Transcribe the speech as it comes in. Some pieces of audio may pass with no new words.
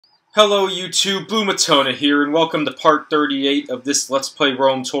Hello YouTube, BlueMatona here, and welcome to part 38 of this Let's Play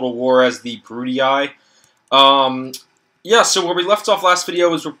Rome Total War as the Brutii. Yeah, so where we left off last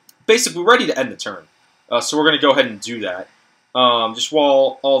video is we're basically ready to end the turn. So we're going to go ahead and do that. Just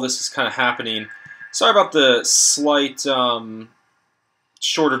while all this is kind of happening. Sorry about the slight,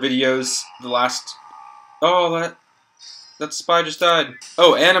 shorter videos. The last... Oh, that spy just died.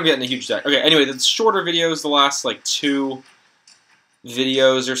 Oh, and I'm getting a huge deck. Okay, anyway, the shorter videos, the last, like, two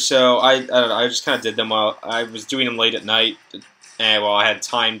videos or so. I don't know, I just kind of did them while I was doing them late at night, and well, I had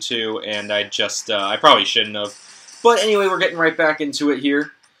time to, and I just I probably shouldn't have. But anyway, we're getting right back into it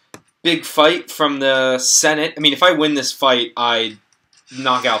here. Big fight from the Senate. I mean, if I win this fight, I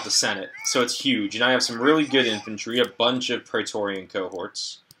knock out the Senate, so it's huge. And I have some really good infantry, a bunch of Praetorian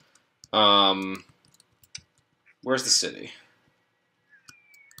cohorts. Where's the city?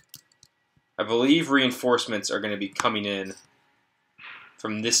 I believe reinforcements are going to be coming in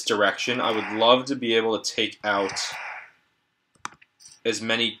from this direction. I would love to be able to take out as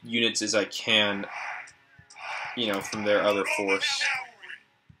many units as I can, you know, from their other force.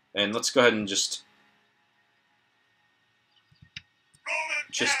 And let's go ahead and just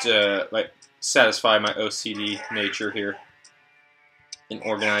like satisfy my OCD nature here and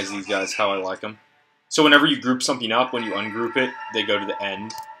organize these guys how I like them. So whenever you group something up, when you ungroup it, they go to the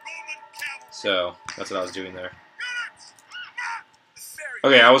end. So that's what I was doing there.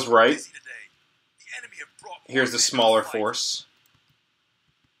 Okay, I was right. Here's the smaller force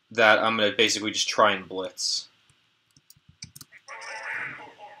that I'm going to basically just try and blitz.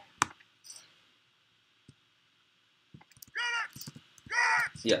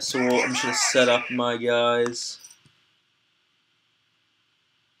 Yeah, so I'm just going to set up my guys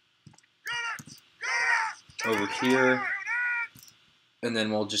over here. And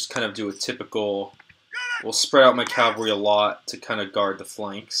then we'll just kind of do a typical... We'll spread out my cavalry a lot to kind of guard the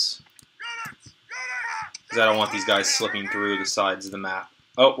flanks. Because I don't want these guys slipping through the sides of the map.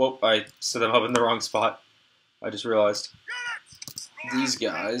 Oh, whoa, I set them up in the wrong spot. I just realized. These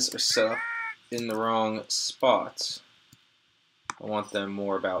guys are set up in the wrong spot. I want them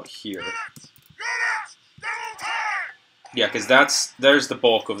more about here. Yeah, because there's the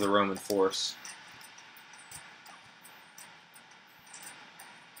bulk of the Roman force.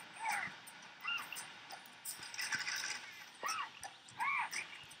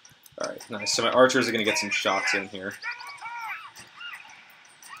 Alright, nice. So my archers are going to get some shots in here.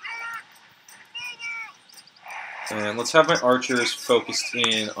 And let's have my archers focused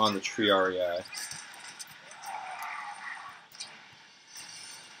in on the Triarii.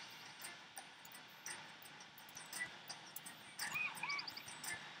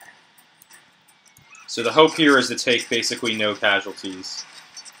 So the hope here is to take basically no casualties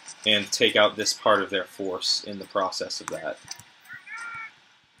and take out this part of their force in the process of that.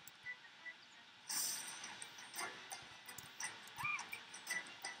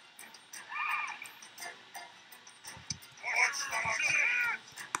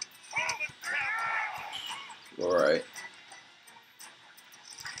 Alright.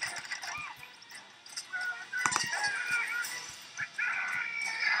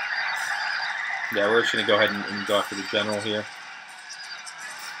 Yeah, we're just going to go ahead and go after the general here.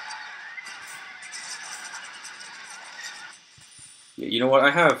 Yeah, you know what? I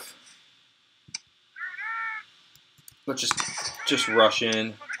have... Let's just rush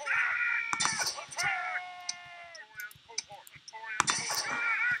in.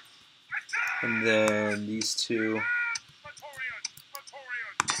 And then these two.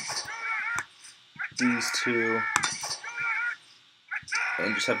 These two.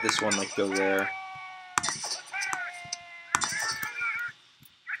 And just have this one like go there.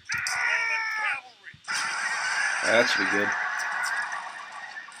 That should be good.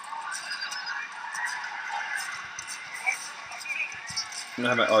 I'm gonna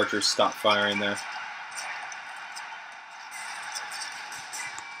have my archers stop firing there.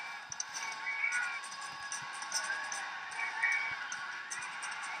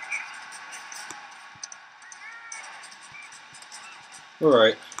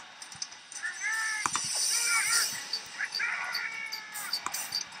 Alright.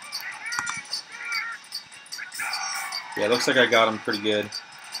 Yeah, it looks like I got him pretty good.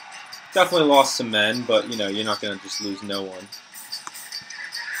 Definitely lost some men, but, you know, you're not going to just lose no one.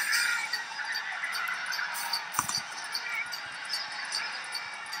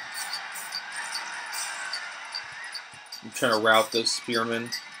 I'm trying to rout those spearmen.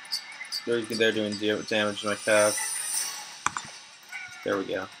 They're doing damage to my cav. There we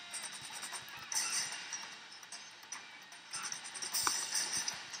go.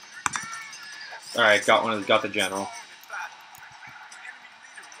 Alright, got the general.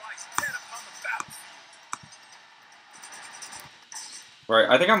 Right,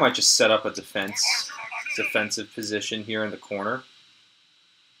 I think I might just set up a defensive position here in the corner.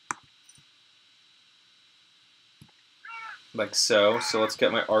 Like so. So let's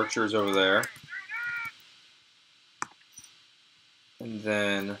get my archers over there. And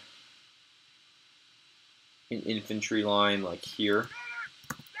then an infantry line like here.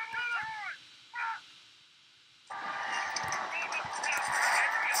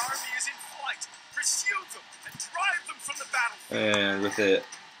 And with it,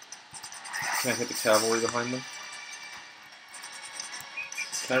 can I hit the cavalry behind them?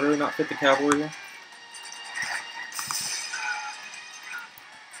 Can I really not fit the cavalry here?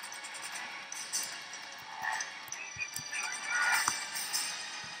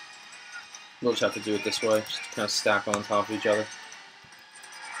 We'll just have to do it this way, just kind of stack on top of each other.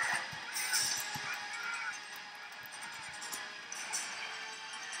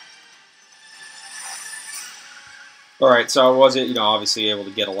 All right, so I was, obviously able to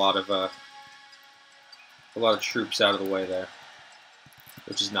get a lot of troops out of the way there,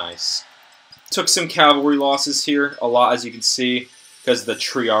 which is nice. Took some cavalry losses here, a lot as you can see, because the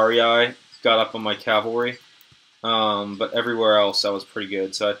Triarii got up on my cavalry. But everywhere else I was pretty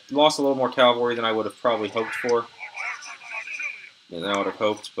good. So I lost a little more cavalry than I would have probably hoped for. Than I would have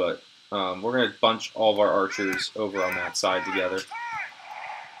hoped, but we're going to bunch all of our archers over on that side together.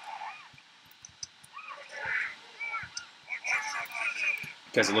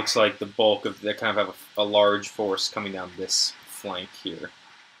 Because it looks like the bulk of they kind of have a large force coming down this flank here.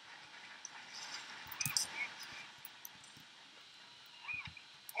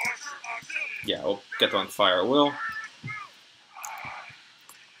 Yeah, we'll get them on fire at will.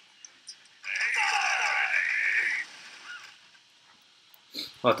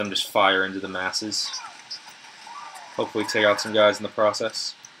 Let them just fire into the masses. Hopefully take out some guys in the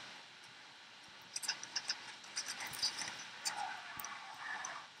process.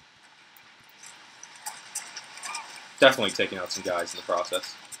 Definitely taking out some guys in the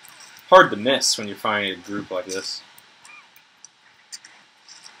process. Hard to miss when you're fighting a group like this.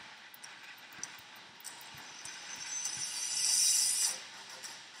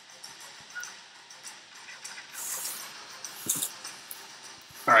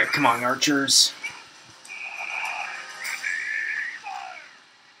 Alright, come on, archers.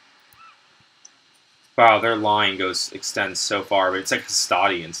 Wow, their line extends so far, but it's like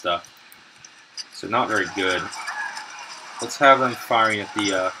Hastati and stuff. So not very good. Let's have them firing at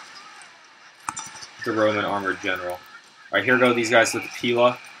the Roman armored general. Alright, here go these guys with the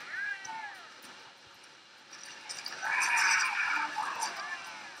Pila.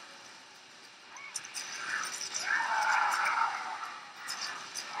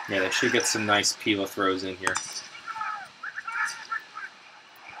 Yeah, they should get some nice Pila throws in here.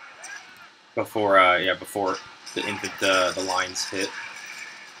 Before the lines hit.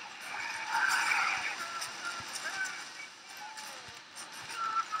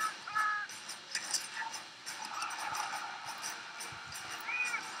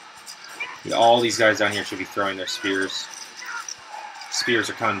 Yeah, all these guys down here should be throwing their spears. Spears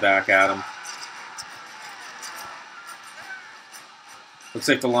are coming back at them. Looks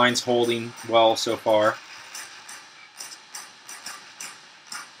like the line's holding well so far.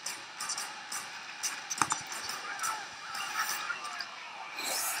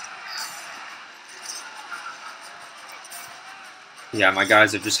 Yeah, my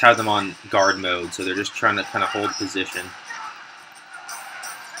guys have just had them on guard mode, so they're just trying to kind of hold position.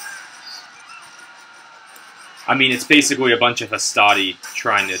 I mean, it's basically a bunch of Hastati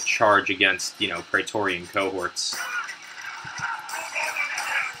trying to charge against, Praetorian cohorts.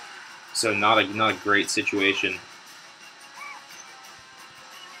 So not a great situation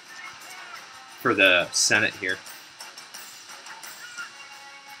for the Senate here.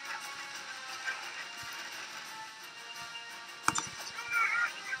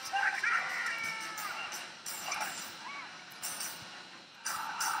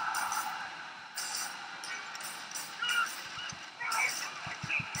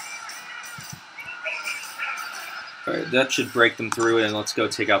 Alright, that should break them through, and let's go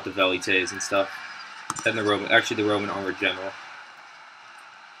take out the Velites and stuff. And the Roman armored general.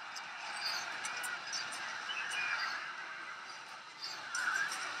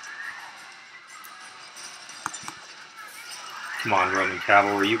 Come on, Roman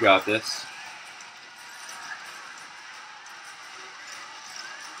cavalry, you got this.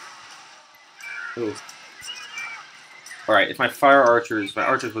 Ooh. Alright, if my archers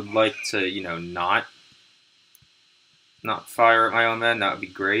would like to, not fire at my own men, that would be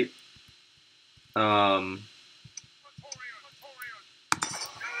great.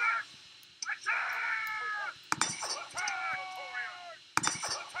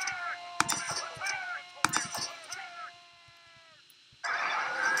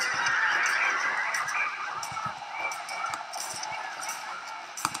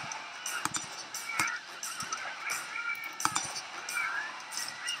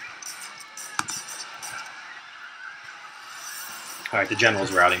 Alright, the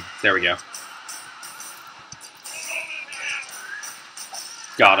general's routing. There we go.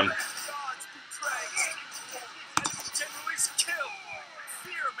 Got him.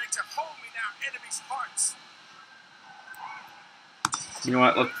 You know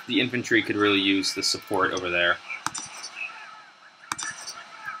what? Look, the infantry could really use the support over there.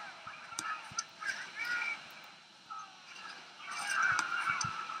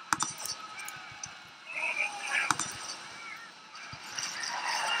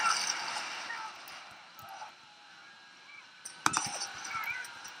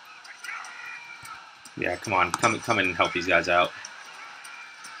 Yeah, come on, come in and help these guys out.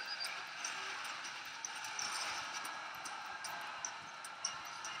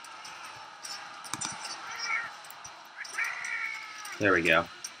 There we go.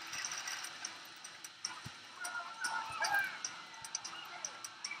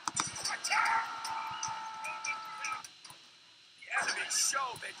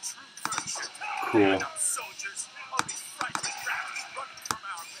 Cool.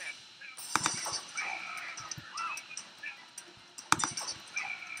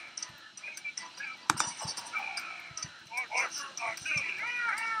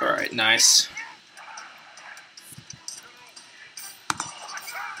 Alright, nice.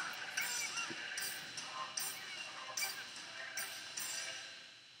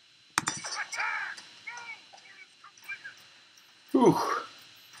 Whew.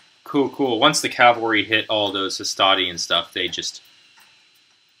 Cool, cool. Once the cavalry hit all those Hastati and stuff, they just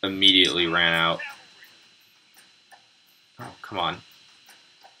immediately ran out. Oh, come on.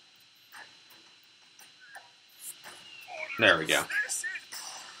 There we go.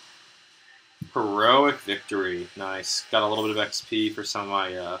 Heroic victory. Nice. Got a little bit of XP for some of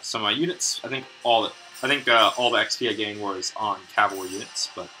my units. I think all the XP I gained was on cavalry units,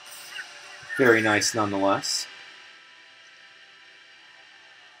 but very nice nonetheless.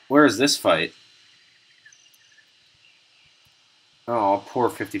 Where is this fight? Oh, poor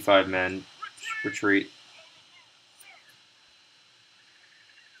 55 men. Retreat.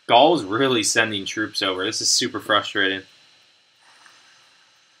 Gaul is really sending troops over. This is super frustrating.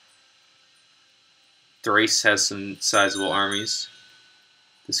 Thrace has some sizable armies.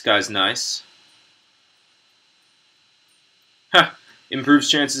 This guy's nice. Ha! Improves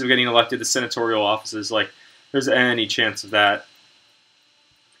chances of getting elected to senatorial offices. Like, there's any chance of that.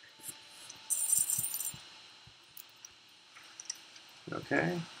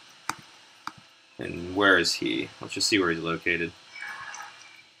 Okay. And where is he? Let's just see where he's located.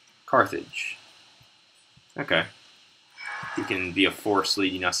 Carthage. Okay. He can be a force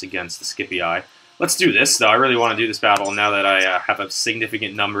leading us against the Scipii. Let's do this, though. I really want to do this battle now that I have a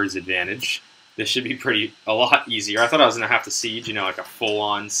significant numbers advantage. This should be a lot easier. I thought I was going to have to siege, you know, like a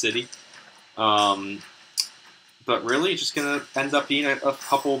full-on city. But really, just going to end up being a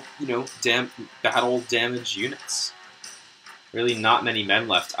couple, you know, battle-damaged units. Really not many men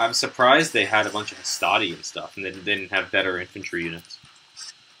left. I'm surprised they had a bunch of Hastati and stuff, and they didn't have better infantry units.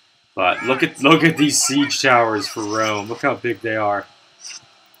 But look at these siege towers for Rome. Look how big they are.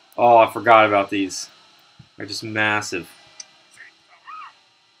 Oh, I forgot about these. They're just massive.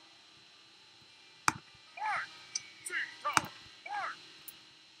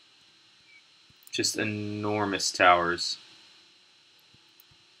 Just enormous towers.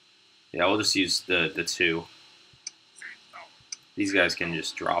 Yeah, we'll just use the two. These guys can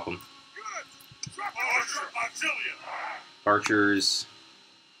just drop them. Archers.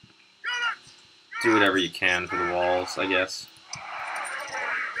 Do whatever you can for the walls, I guess.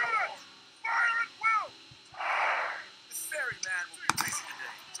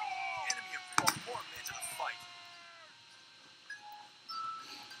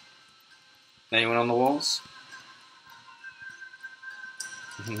 Anyone on the walls?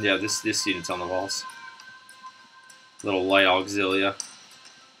 Yeah, this unit's on the walls. Little light auxilia.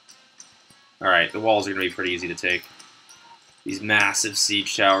 Alright, the walls are going to be pretty easy to take. These massive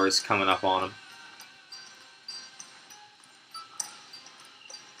siege towers coming up on them.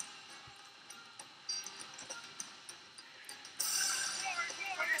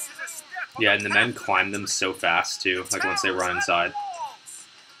 Yeah, and the men climb them so fast, too, like once they run inside.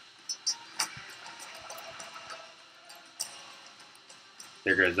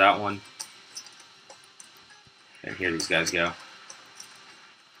 There goes that one. And here these guys go.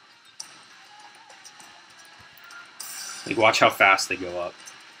 Like, watch how fast they go up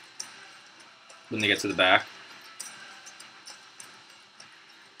when they get to the back.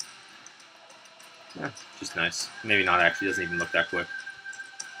 Yeah, just nice. Maybe not actually, doesn't even look that quick.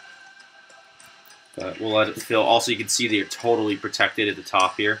 But we'll let it fill. Also, you can see they're totally protected at the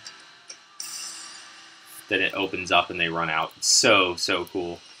top here. then it opens up and they run out. It's so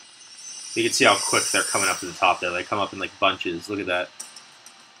cool. You can see how quick they're coming up to the top there. They come up in like bunches. Look at that.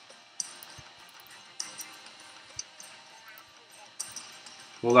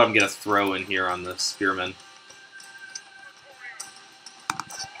 We'll let them get a throw in here on the spearmen.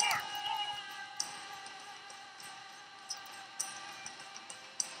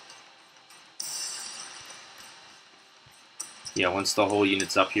 Yeah, once the whole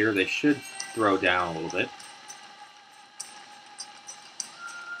unit's up here, they should throw down a little bit.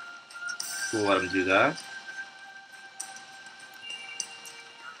 We'll let them do that.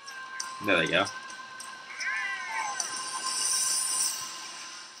 There they go.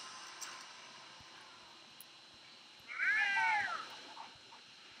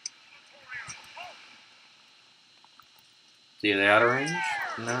 See, are they out of range?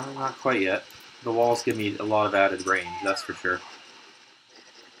 No, not quite yet. The walls give me a lot of added range, that's for sure.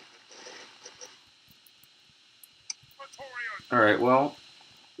 Alright, well,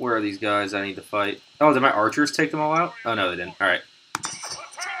 where are these guys I need to fight? Oh, did my archers take them all out? Oh, no, they didn't. Alright.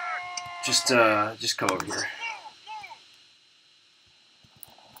 Just come over here.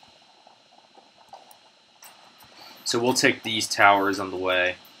 So we'll take these towers on the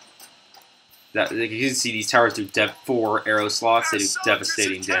way. That, you can see these towers do 4 arrow slots. They do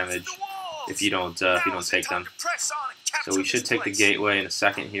devastating damage if you don't take them. So we should take the gateway in a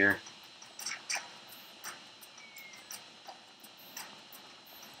second here.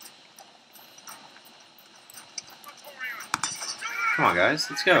 Come on, guys,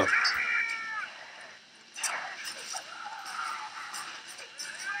 let's go.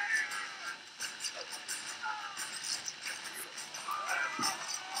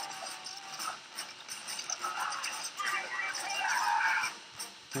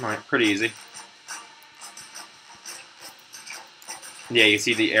 Alright, pretty easy. Yeah, you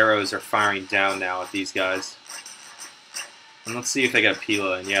see the arrows are firing down now at these guys. And let's see if they got a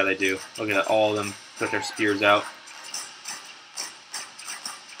Pila, and yeah, they do. Look at that, all of them put their spears out.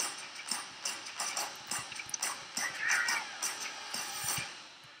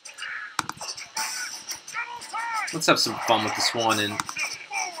 Let's have some fun with this one, and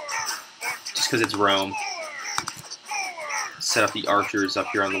just because it's Rome. Set up the archers up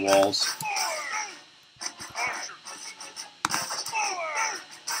here on the walls.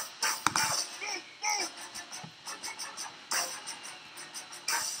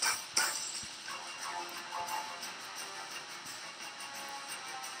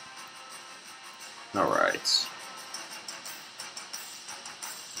 All right.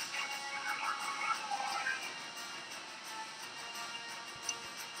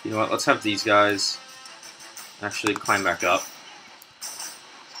 You know what? Let's have these guys actually climb back up.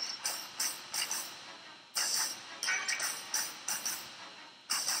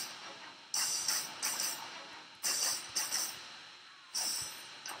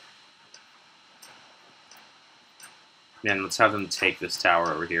 And let's have them take this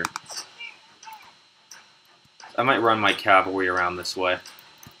tower over here. I might run my cavalry around this way.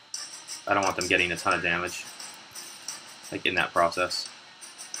 I don't want them getting a ton of damage, like in that process.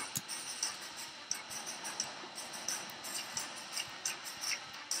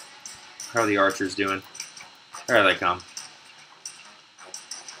 How are the archers doing? There they come.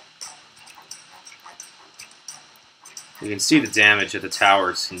 You can see the damage that the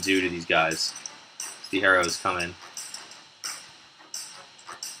towers can do to these guys as the arrows come in.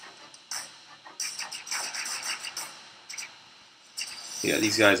 Yeah,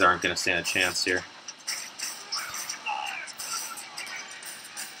 these guys aren't going to stand a chance here.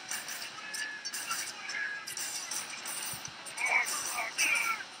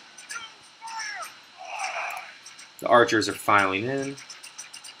 The archers are filing in.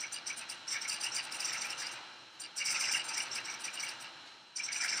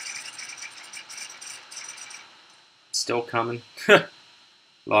 Still coming. A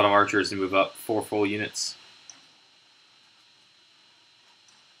lot of archers to move up, 4 full units.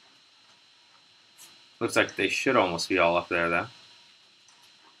 Looks like they should almost be all up there, though.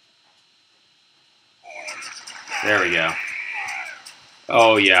 There we go.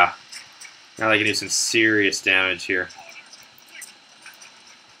 Oh, yeah. Now they can do some serious damage here.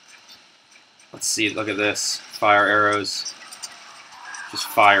 Let's see, look at this. Fire arrows. Just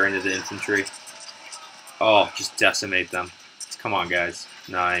fire into the infantry. Oh, just decimate them. Come on, guys.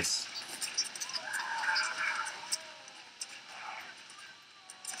 Nice.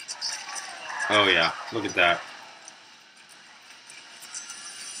 Oh yeah, look at that.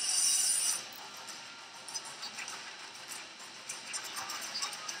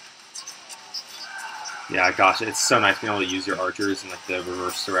 Yeah, gosh, it's so nice being able to use your archers in like the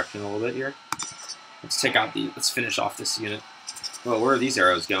reverse direction a little bit here. Let's finish off this unit. Well, where are these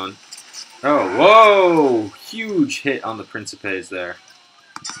arrows going? Oh, whoa! Huge hit on the Principes there.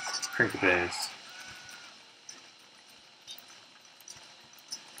 Principes.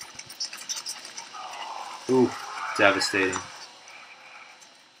 Ooh, devastating.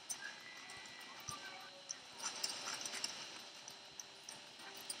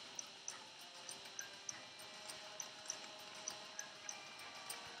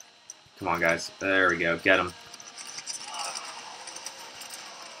 Come on, guys. There we go. Get him.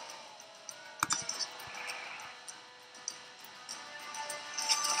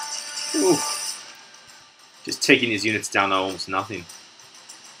 Ooh. Just taking these units down to almost nothing.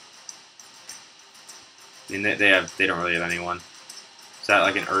 I mean, they don't really have anyone. Is that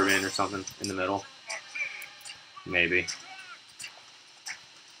like an urban or something in the middle? Maybe.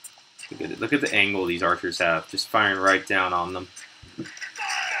 Look at the angle these archers have. Just firing right down on them.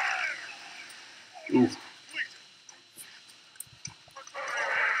 Ooh.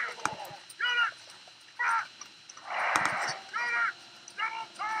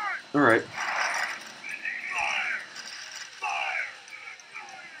 All right.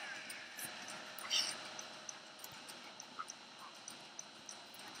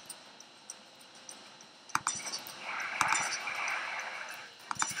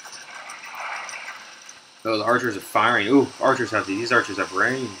 Oh, the archers are firing. Ooh, these archers have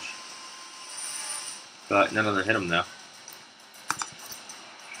range. But none of them hit them though.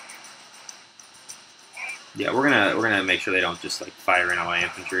 Yeah, we're gonna make sure they don't just like fire in on my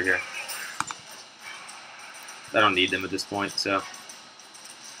infantry here. I don't need them at this point, so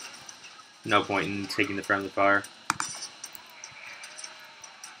no point in taking the friendly fire.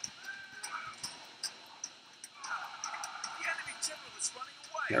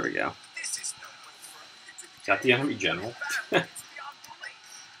 There we go. Got the enemy general.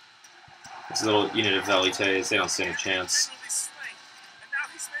 This little unit of velites, they don't stand a chance.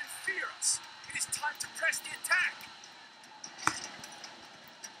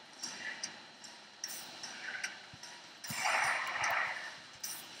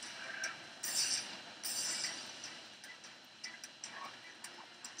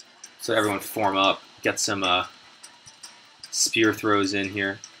 So everyone form up, get some spear throws in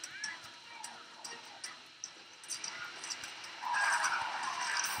here.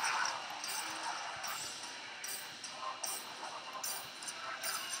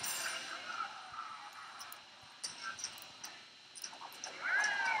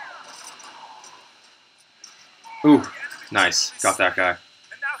 Ooh, nice. Got that guy.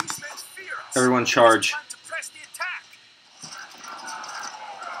 Everyone charge.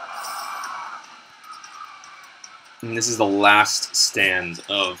 And this is the last stand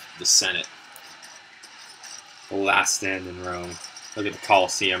of the Senate. The last stand in Rome. Look at the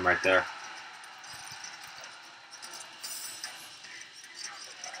Colosseum right there.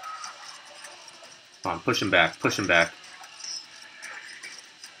 Come on, push him back, push him back.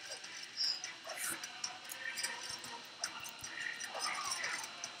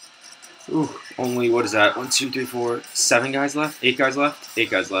 Ooh, only, what is that? 1, 2, 3, 4, 7 guys left? 8 guys left? 8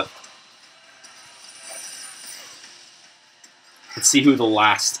 guys left. Let's see who the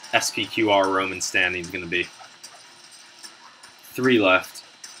last SPQR Roman standing is going to be. 3 left.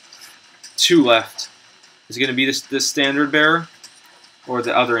 2 left. Is it going to be this standard bearer? Or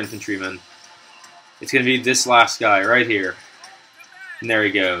the other infantryman? It's going to be this last guy right here. And there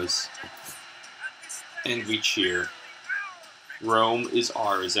he goes. And we cheer. Rome is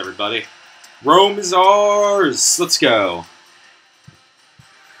ours, everybody. Rome is ours! Let's go.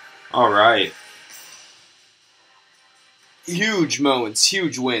 Alright. Huge moments,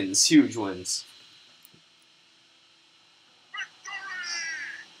 huge wins, huge wins.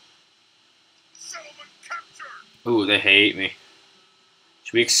 Ooh, they hate me.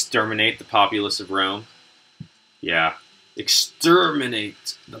 Should we exterminate the populace of Rome? Yeah.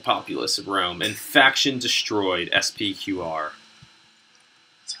 Exterminate the populace of Rome. And faction destroyed, SPQR.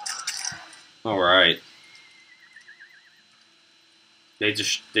 Alright. They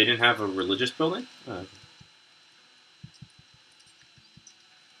didn't have a religious building? Oh.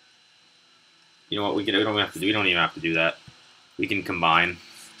 You know what, we don't even have to do that. We can combine.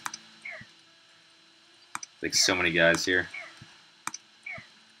 Like so many guys here.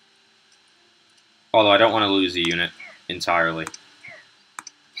 Although I don't want to lose a unit entirely.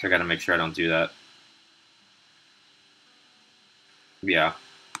 So I gotta make sure I don't do that. Yeah.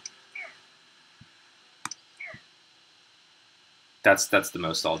 That's the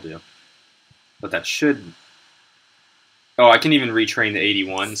most I'll do. But that should... Oh, I can even retrain the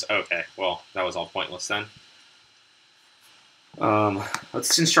 81s? Okay, well, that was all pointless then.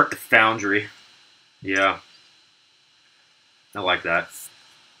 Let's construct a foundry. Yeah, I like that.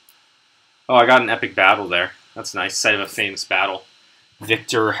 Oh, I got an epic battle there. That's nice. Site of a famous battle.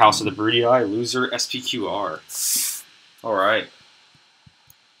 Victor, House of the Brutii. Loser, SPQR. Alright.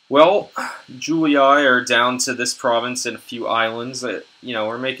 Well, Julii are down to this province and a few islands.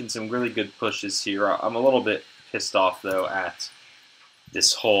 We're making some really good pushes here. I'm a little bit pissed off, though, at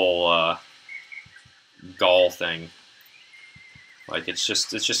this whole Gaul thing. Like, it's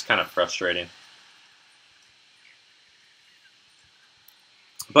just kind of frustrating.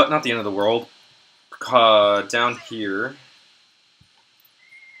 But not the end of the world. Down here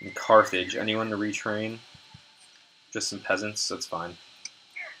in Carthage, anyone to retrain? Just some peasants, that's fine.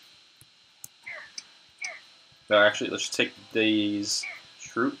 Actually, let's just take these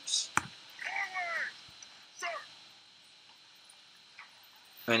troops.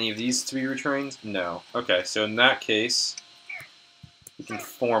 Any of these to be retrained? No. Okay, so in that case, we can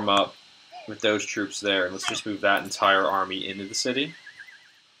form up with those troops there, and let's just move that entire army into the city.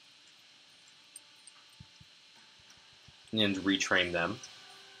 And retrain them.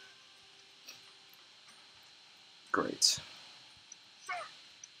 Great.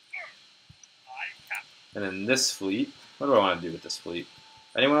 And then this fleet, what do I want to do with this fleet?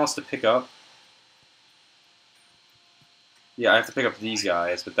 Anyone else to pick up? Yeah, I have to pick up these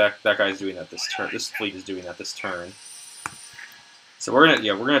guys, but that guy's doing that this turn. This fleet is doing that this turn. So we're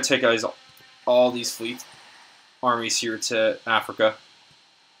gonna take all these fleet armies here to Africa.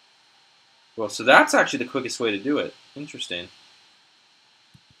 Well, so that's actually the quickest way to do it. Interesting.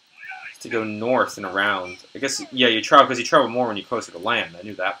 To go north and around. I guess you travel because you travel more when you're closer to land. I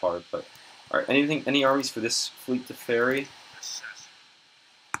knew that part, but all right. Any armies for this fleet to ferry?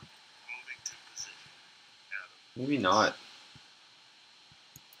 Maybe not.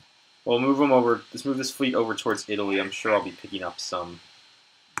 Well, move them over. Let's move this fleet over towards Italy. I'm sure I'll be picking up some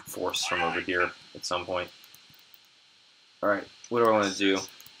force from over here at some point. All right. What do I want to do?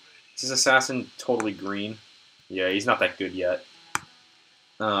 Is this assassin totally green? Yeah, he's not that good yet.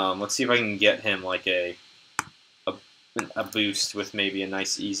 Let's see if I can get him like a boost with maybe a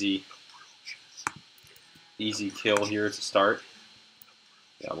nice easy kill here to start.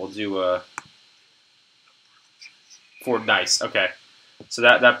 Yeah, we'll do four. Nice. Okay, so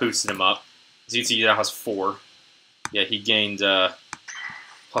that boosted him up. As you can see, now has 4. Yeah, he gained +1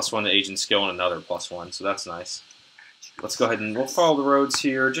 to agent skill and another +1, so that's nice. Let's go ahead and we'll follow the roads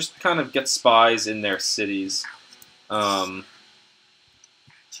here. Just kind of get spies in their cities.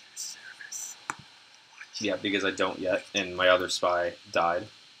 Yeah, because I don't yet, and my other spy died.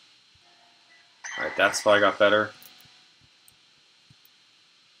 Alright, that spy got better.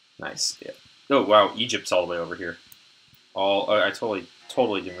 Nice. Yeah. Oh, wow, Egypt's all the way over here. I totally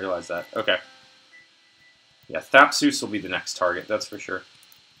didn't realize that. Okay. Yeah, Thapsus will be the next target, that's for sure.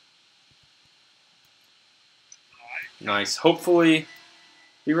 Nice. Hopefully, it'd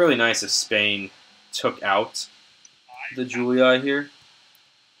be really nice if Spain took out the Julii here.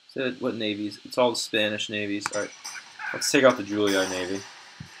 What navies? It's all the Spanish navies. All right, let's take out the Julii navy.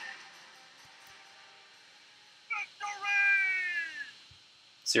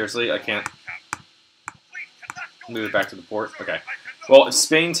 Seriously, I can't move it back to the port. Okay. Well, if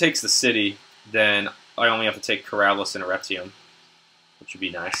Spain takes the city, then I only have to take Corrales and Arretium, which would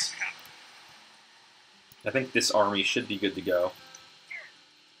be nice. I think this army should be good to go.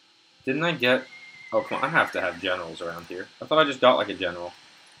 Didn't I get... Oh, come on. I have to have generals around here. I thought I just got, like, a general.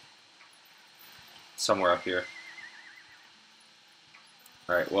 Somewhere up here.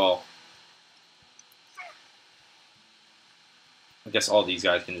 Alright, well... I guess all these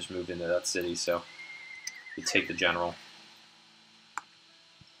guys can just move into that city, so... We take the general.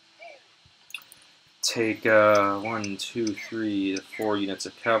 Take, 1, 2, 3, 4 units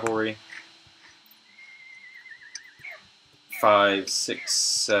of cavalry. 5, 6,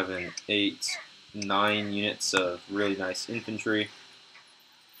 7, 8, 9 units of really nice infantry.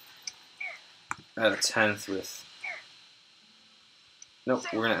 Add a 10th with... Nope,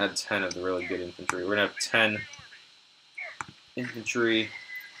 we're going to add 10 of the really good infantry. We're going to have 10 infantry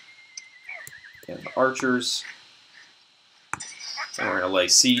and archers. And we're going to lay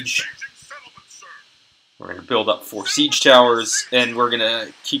siege. We're going to build up 4 siege towers, and we're going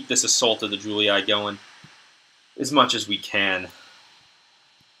to keep this assault of the Julii going as much as we can.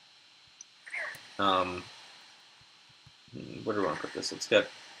 Where do we want to put this? Let's get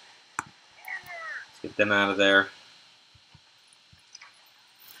them out of there.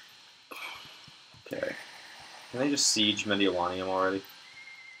 Okay. Can they just siege Mediolanum already?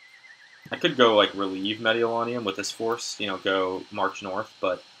 I could go, like, relieve Mediolanum with this force, you know, go march north,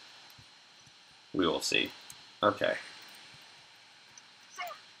 but we will see. Okay.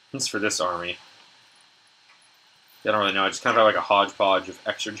 That's for this army. I don't really know. I just kind of have like a hodgepodge of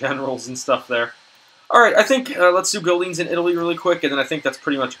extra generals and stuff there. All right, I think let's do buildings in Italy really quick, and then I think that's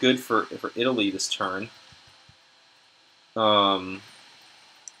pretty much good for Italy this turn. I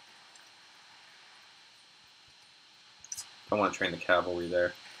want to train the cavalry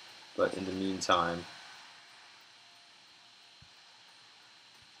there, but in the meantime,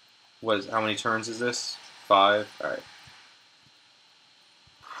 how many turns is this? 5. All right.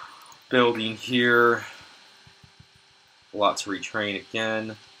 Building here. A lot to retrain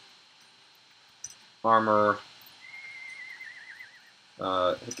again. Armor.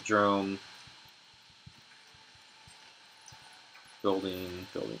 Hippodrome. Building.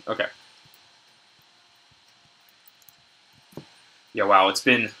 Okay. Yeah, wow, it's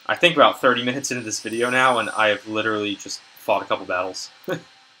been, I think, about 30 minutes into this video now, and I have literally just fought a couple battles.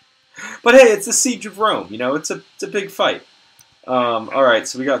 But hey, it's the Siege of Rome, you know, it's a big fight. Alright,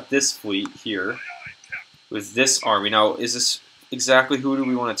 so we got this fleet here with this army. Now, is this exactly who do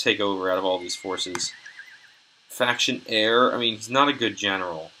we want to take over out of all these forces? Faction Heir, I mean, he's not a good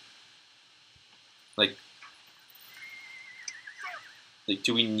general. Like,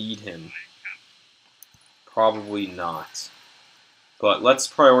 do we need him? Probably not. But let's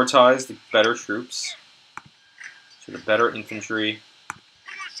prioritize the better troops. So the better infantry.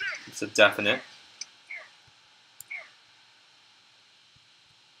 It's a definite.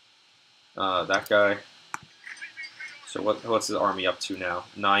 That guy. So what's his army up to now?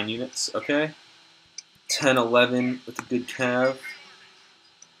 9 units, okay. 10, 11 with a good cav.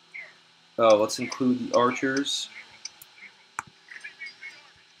 Let's include the archers.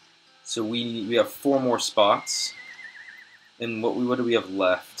 So we have 4 more spots. And what do we have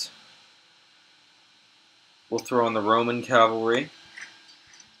left? We'll throw in the Roman cavalry.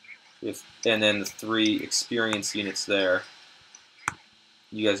 And then the 3 experienced units there.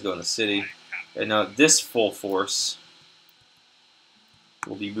 You guys go in the city. And now this full force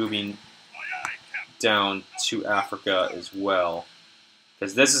will be moving down to Africa as well.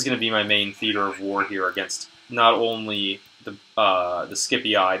 Because this is going to be my main theater of war here against not only the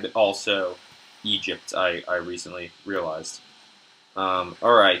Scipii, but also Egypt, I recently realized.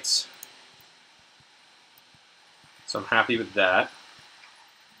 Alright. So I'm happy with that.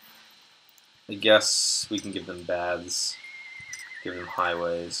 I guess we can give them baths, give them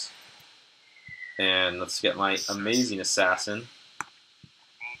highways. And let's get my amazing assassin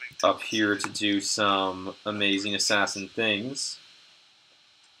up here to do some amazing assassin things.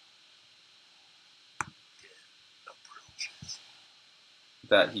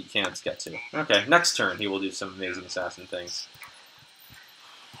 That he can't get to. Okay, next turn he will do some amazing assassin things.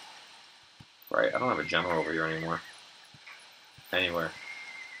 Right, I don't have a general over here anymore. Anywhere.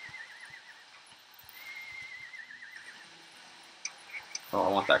 Oh, I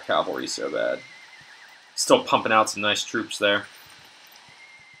want that cavalry so bad. Still pumping out some nice troops there.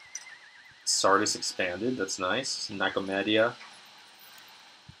 Sardis expanded, that's nice. Nicomedia.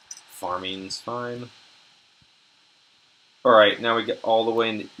 Farming's fine. Alright, now we get all the way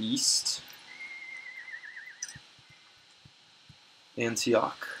in the east.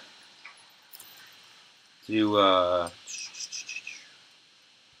 Antioch. Do,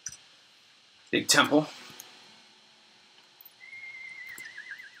 big temple.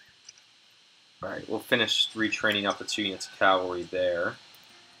 Alright, we'll finish retraining up the 2 units of cavalry there.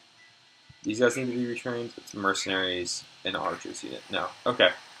 These guys need to be retrained. It's mercenaries and archers unit. No. Okay.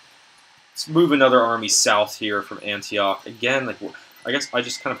 Let's move another army south here from Antioch. Again, like, I guess I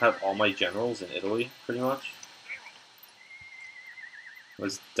just kind of have all my generals in Italy, pretty much. It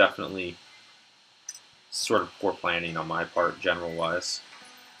was definitely sort of poor planning on my part, general-wise.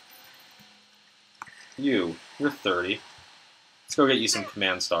 You're 30. Let's go get you some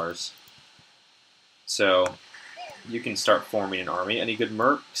command stars. So, you can start forming an army. Any good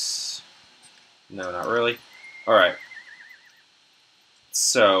mercs? No, not really. Alright.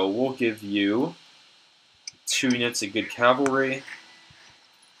 So, we'll give you 2 units of good cavalry.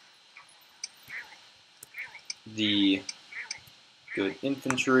 The good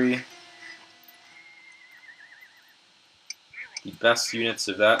infantry. The best units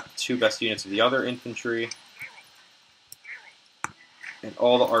of that, 2 best units of the other infantry. And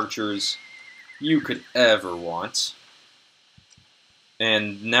all the archers you could ever want.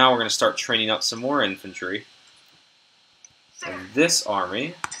 And now we're going to start training up some more infantry. And this army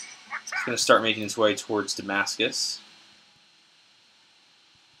is going to start making its way towards Damascus.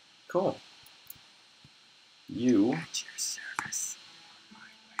 Cool. You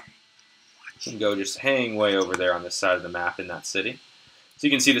can go just hang way over there on this side of the map in that city. So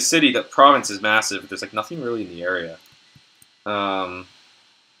you can see the city, the province is massive, but there's like nothing really in the area.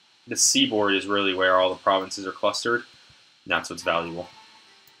 the seaboard is really where all the provinces are clustered. And that's what's valuable.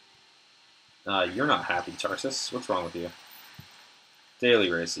 You're not happy, Tarsus. What's wrong with you? Daily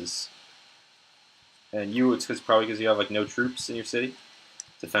races. And you, it's probably because you have like no troops in your city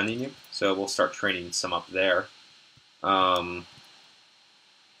defending you. So we'll start training some up there. You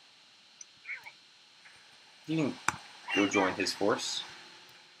can go join his force.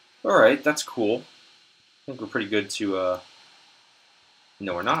 Alright, that's cool. I think we're pretty good to,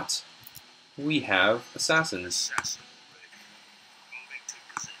 no, we're not. We have assassins.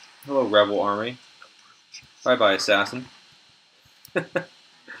 Hello, rebel army. Bye-bye, assassin.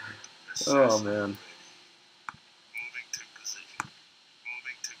 Oh, man.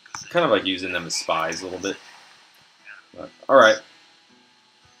 Kind of like using them as spies a little bit. Alright.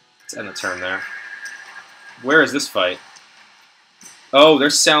 Let's end the turn there. Where is this fight? Oh, they're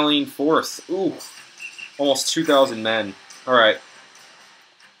sallying forth. Ooh. Almost 2,000 men. Alright.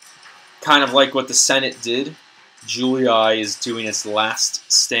 Kind of like what the Senate did. Julii is doing its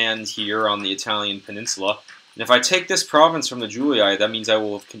last stand here on the Italian peninsula. And if I take this province from the Julii, that means I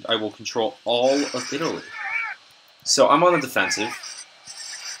will control all of Italy. So I'm on the defensive.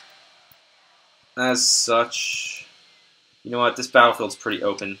 As such, you know what? This battlefield's pretty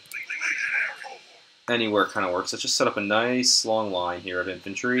open. Anywhere kind of works. Let's just set up a nice long line here of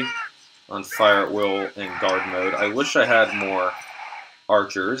infantry on fire at will and guard mode. I wish I had more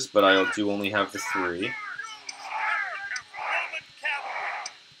archers, but I do only have the 3.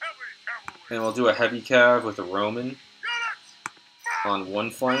 And we'll do a heavy cav with a Roman on one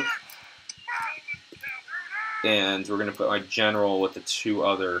flank. And we're going to put my general with the 2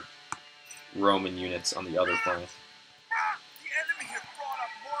 other Roman units on the other flank.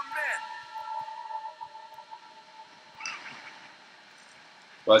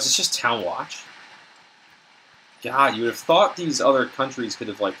 Well, is this just town watch? God, you would have thought these other countries could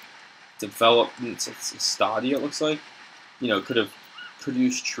have, like, developed Stadia, it looks like. You know, could have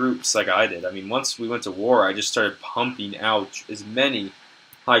produced troops like I did. I mean, once we went to war, I just started pumping out as many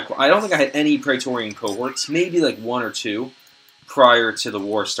I don't think I had any Praetorian cohorts, maybe like 1 or 2 prior to the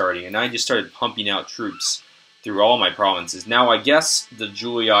war starting, and I just started pumping out troops through all my provinces. Now, I guess the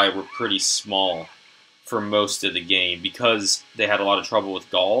Julii were pretty small for most of the game because they had a lot of trouble with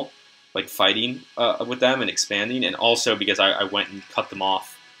Gaul, like fighting with them and expanding, and also because I went and cut them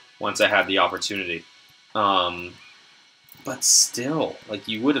off once I had the opportunity. But still, like,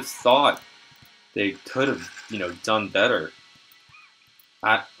 you would have thought they could have, you know, done better.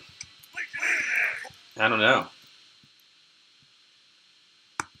 I don't know.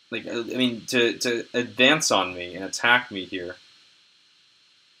 Like, I mean, to advance on me and attack me here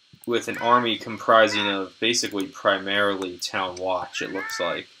with an army comprising of basically primarily town watch, it looks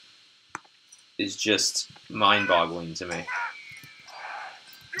like, is just mind-boggling to me.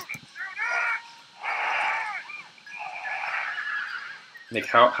 Like,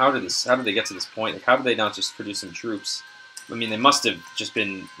 how did they get to this point? Like, how did they not just produce some troops? I mean, they must have just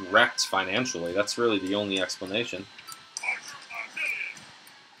been wrecked financially. That's really the only explanation.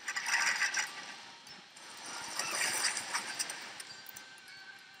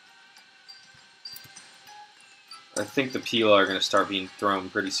 I think the Pila are going to start being thrown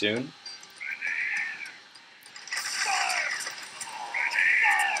pretty soon.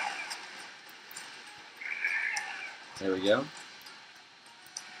 There we go.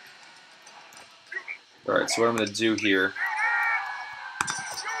 Alright, so what I'm going to do here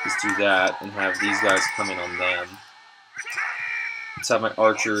is do that and have these guys come in on them. Let's have my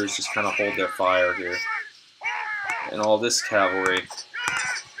archers just kind of hold their fire here. And all this cavalry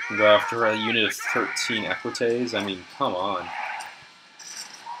can go after a unit of 13 equites. I mean, come on.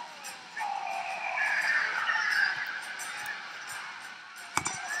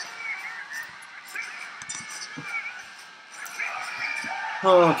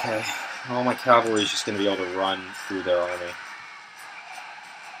 Okay. All my cavalry is just going to be able to run through their army.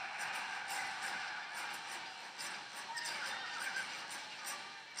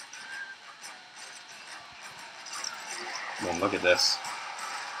 Man, look at this.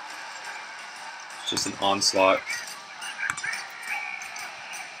 It's just an onslaught.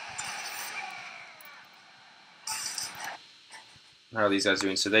 How are these guys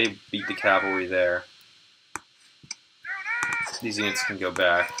doing? So they beat the cavalry there. These units can go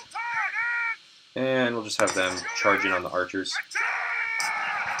back. And we'll just have them charge in on the archers.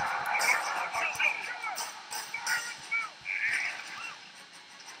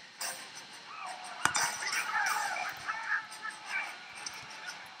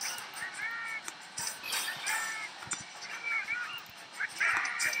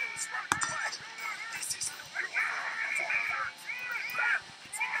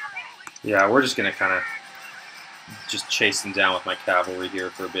 Yeah, we're just gonna kind of just chase them down with my cavalry here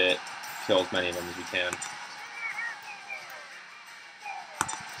for a bit. Kill as many of them as we can.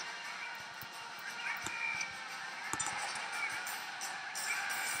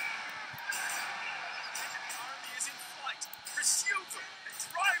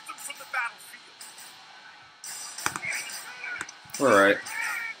 Alright.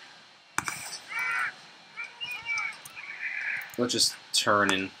 Let's just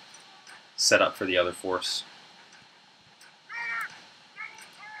turn and set up for the other force.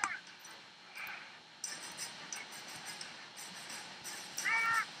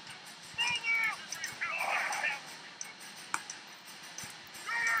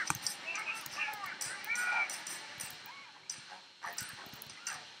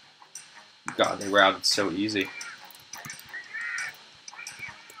 God, they routed so easy.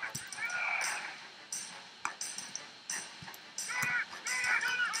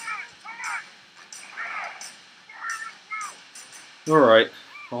 Alright,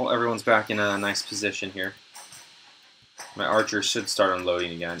 well, everyone's back in a nice position here. My archers should start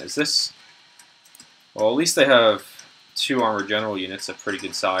unloading again. Is this... Well, at least they have 2 armored general units of pretty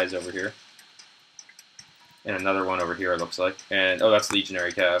good size over here. And another one over here, it looks like. And, oh, that's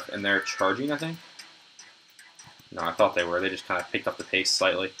Legionary Cav. And they're charging, I think? No, I thought they were. They just kind of picked up the pace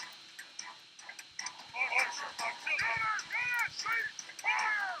slightly.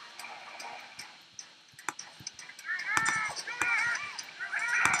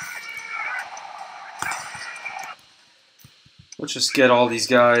 Let's just get all these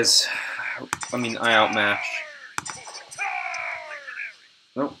guys. I mean, I outmatch.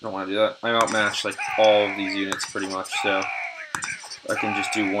 Nope, don't want to do that. I outmatch like all of these units pretty much, so I can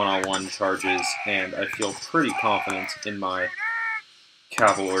just do one-on-one charges, and I feel pretty confident in my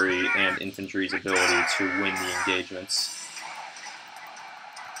cavalry and infantry's ability to win the engagements.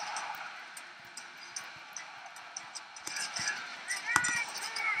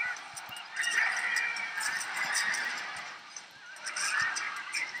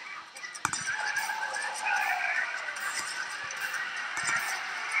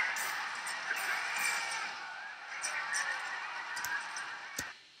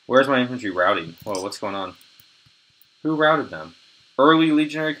 Where's my infantry routing? Whoa, what's going on? Who routed them? Early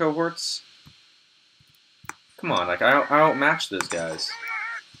legionary cohorts? Come on, like I outmatched those guys.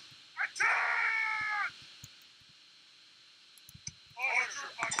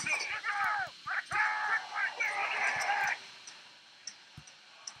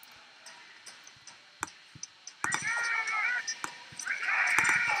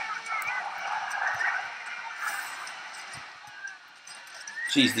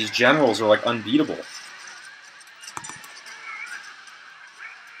 Jeez, these generals are like unbeatable.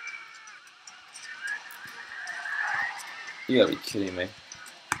 You gotta be kidding me.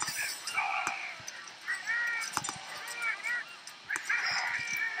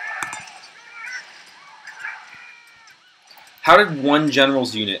 How did one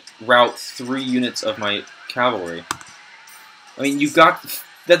general's unit rout 3 units of my cavalry? I mean, you gotta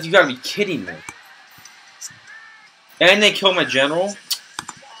be kidding me. And they kill my general?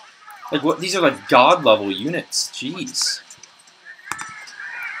 Like what? These are like god level units. Jeez.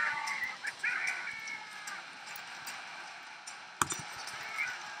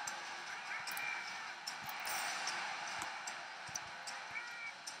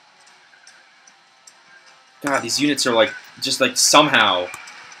 God, these units are like just like somehow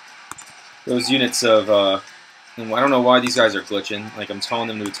those units of and I don't know why these guys are glitching. Like I'm telling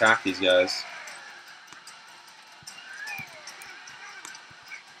them to attack these guys.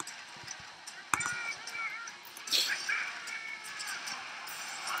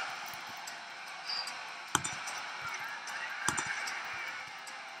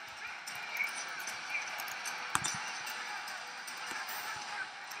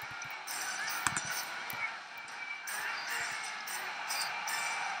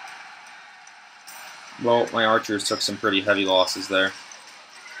 Well, my archers took some pretty heavy losses there.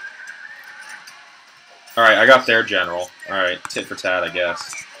 Alright, I got their general. Alright, tit for tat, I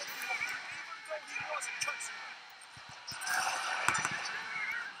guess.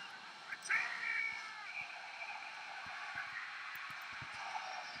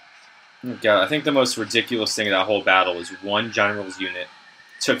 Oh God, I think the most ridiculous thing of that whole battle is one general's unit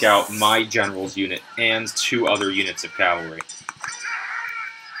took out my general's unit and 2 other units of cavalry.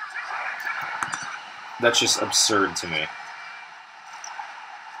 That's just absurd to me.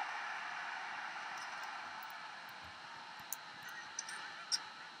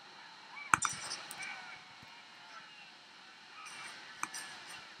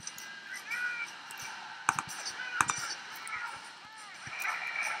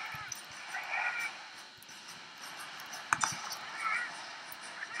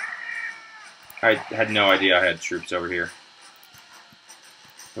 I had no idea I had troops over here.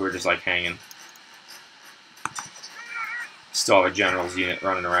 They were just like hanging. Still have a general's unit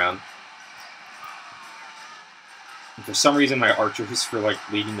running around. And for some reason, my archers were like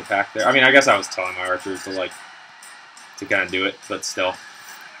leading the pack there. I mean, I guess I was telling my archers to like to kind of do it, but still.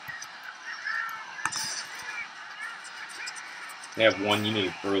 They have one unit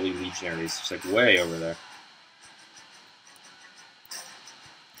of early legionaries, just like way over there.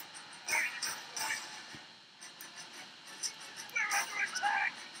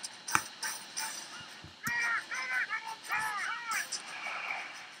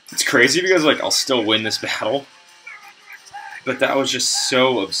 It's crazy because like I'll still win this battle, but that was just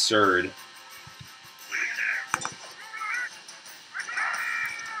so absurd.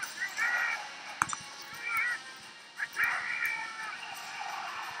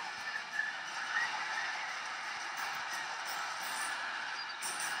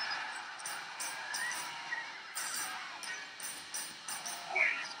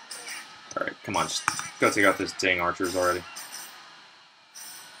 Alright, come on, just go take out those dang archers already.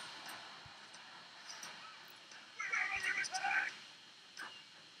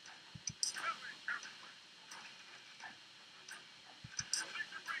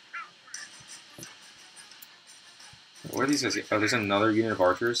 Where are these guys? Oh, there's another unit of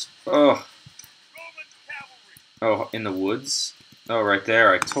archers. Oh. Oh, in the woods? Oh, right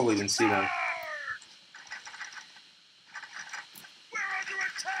there. I totally didn't see them.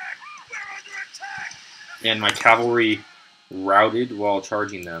 And my cavalry routed while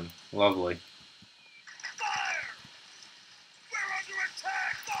charging them. Lovely.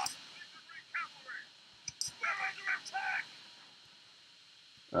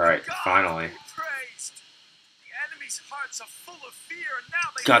 Alright, finally.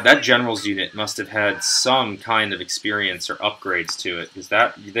 God, that general's unit must have had some kind of experience or upgrades to it, because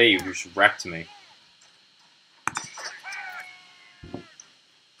they just wrecked me.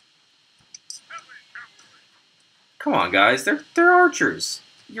 Come on, guys, they're archers.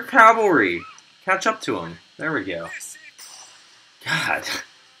 You're cavalry. Catch up to them. There we go. God.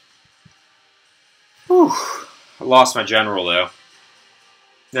 Whew. I lost my general, though.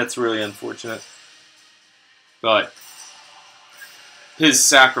 That's really unfortunate. But his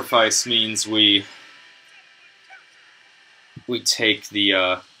sacrifice means we take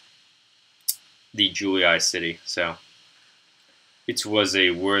the Julii city. So it was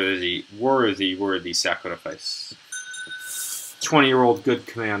a worthy sacrifice. 20-year-old good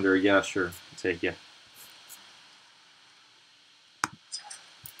commander. Yeah, sure. I'll take you.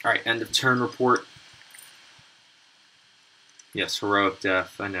 All right, end of turn report. Yes, heroic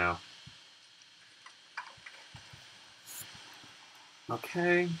death. I know.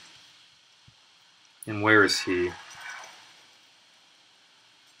 Okay. And where is he?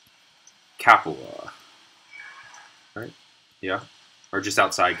 Capua. Right? Yeah. Or just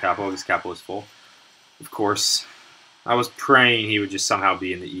outside Capua, because Capua is full. Of course. I was praying he would just somehow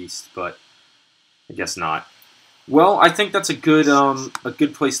be in the east, but I guess not. Well, I think that's a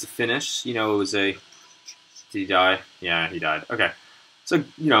good place to finish. You know, it was a... Did he die? Yeah, he died. Okay. So,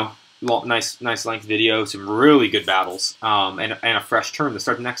 you know, nice length video, some really good battles, and a fresh turn to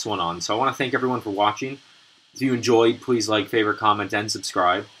start the next one on. So I want to thank everyone for watching. If you enjoyed, please like, favorite, comment, and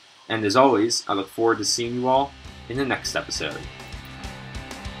subscribe. And as always, I look forward to seeing you all in the next episode.